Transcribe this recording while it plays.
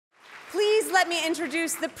please let me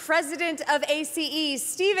introduce the president of ACE,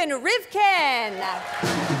 Stephen Rivkin.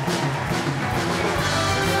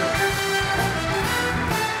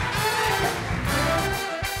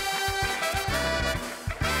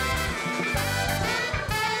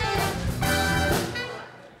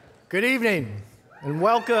 Good evening and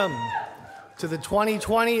welcome to the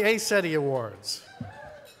 2020 ACETI Awards.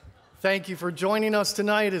 Thank you for joining us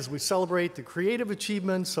tonight as we celebrate the creative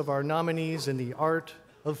achievements of our nominees in the art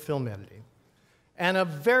of film editing. And a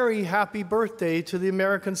very happy birthday to the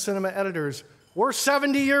American Cinema Editors. We're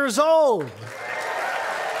 70 years old.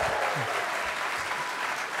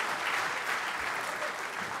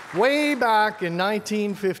 Way back in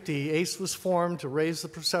 1950, ACE was formed to raise the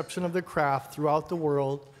perception of the craft throughout the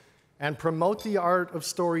world and promote the art of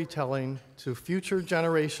storytelling to future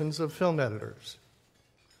generations of film editors.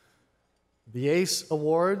 The ACE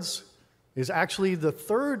Awards is actually the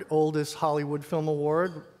third oldest Hollywood film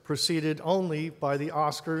award, preceded only by the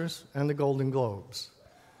Oscars and the Golden Globes.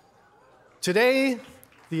 Today,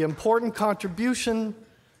 the important contribution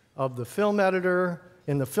of the film editor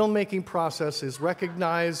in the filmmaking process is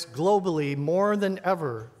recognized globally more than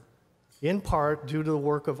ever, in part due to the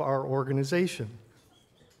work of our organization.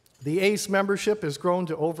 The ACE membership has grown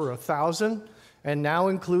to over 1,000 and now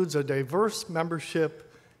includes a diverse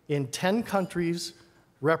membership in 10 countries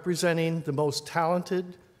representing the most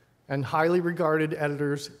talented and highly regarded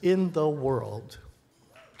editors in the world.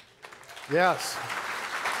 Yes.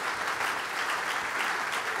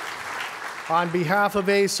 On behalf of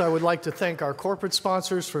ACE, I would like to thank our corporate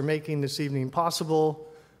sponsors for making this evening possible.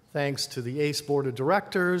 Thanks to the ACE Board of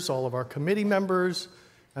Directors, all of our committee members,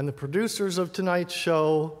 and the producers of tonight's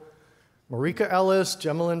show, Marika Ellis,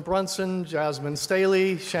 Gemmalyn Brunson, Jasmine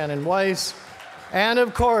Staley, Shannon Weiss, and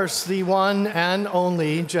of course, the one and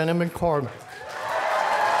only Jenna McCormick.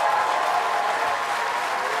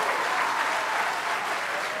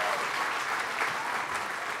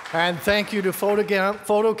 And thank you to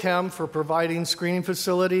Photochem for providing screening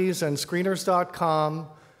facilities and Screeners.com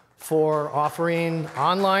for offering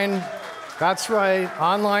online, that's right,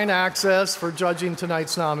 online access for judging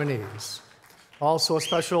tonight's nominees. Also, a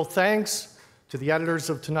special thanks to the editors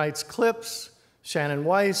of tonight's clips, Shannon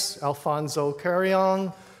Weiss, Alfonso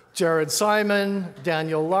Carrion, Jared Simon,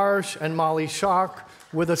 Daniel Larsch, and Molly Schock,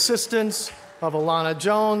 with assistance of Alana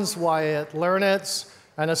Jones, Wyatt Lernitz,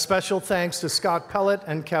 and a special thanks to Scott Pellett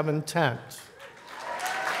and Kevin Tent.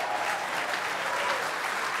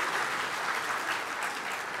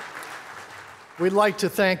 We'd like to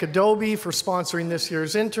thank Adobe for sponsoring this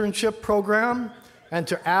year's internship program, and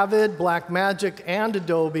to Avid, Blackmagic, and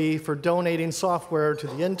Adobe for donating software to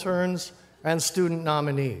the interns and student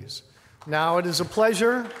nominees. Now it is a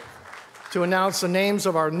pleasure to announce the names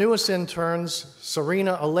of our newest interns,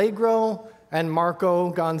 Serena Allegro and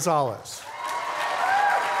Marco Gonzalez.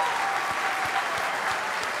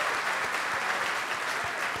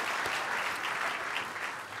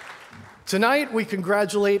 Tonight, we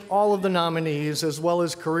congratulate all of the nominees as well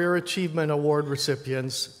as Career Achievement Award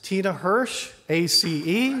recipients, Tina Hirsch, ACE,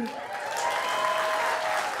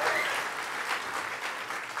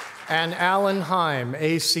 and Alan Heim,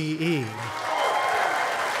 ACE.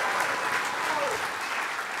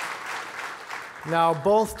 Now,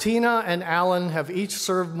 both Tina and Alan have each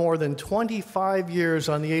served more than 25 years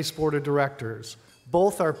on the ACE Board of Directors.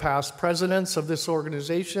 Both are past presidents of this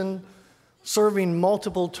organization, serving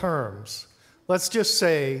multiple terms. Let's just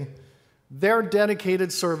say their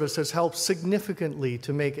dedicated service has helped significantly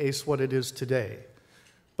to make ACE what it is today.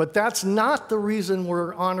 But that's not the reason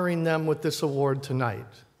we're honoring them with this award tonight.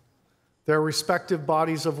 Their respective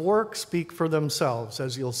bodies of work speak for themselves,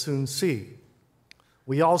 as you'll soon see.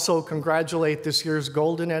 We also congratulate this year's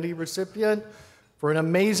Golden Eddie recipient for an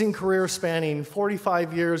amazing career spanning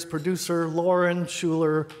 45 years, producer Lauren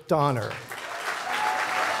Schuler Donner.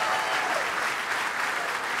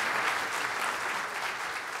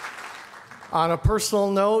 On a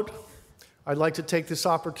personal note, I'd like to take this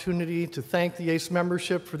opportunity to thank the ACE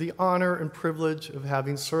membership for the honor and privilege of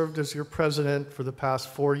having served as your president for the past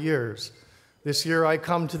 4 years. This year I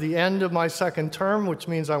come to the end of my second term, which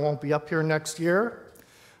means I won't be up here next year,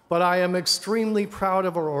 but I am extremely proud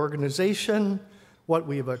of our organization, what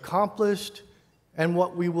we have accomplished, and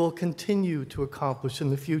what we will continue to accomplish in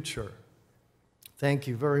the future. Thank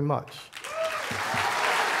you very much.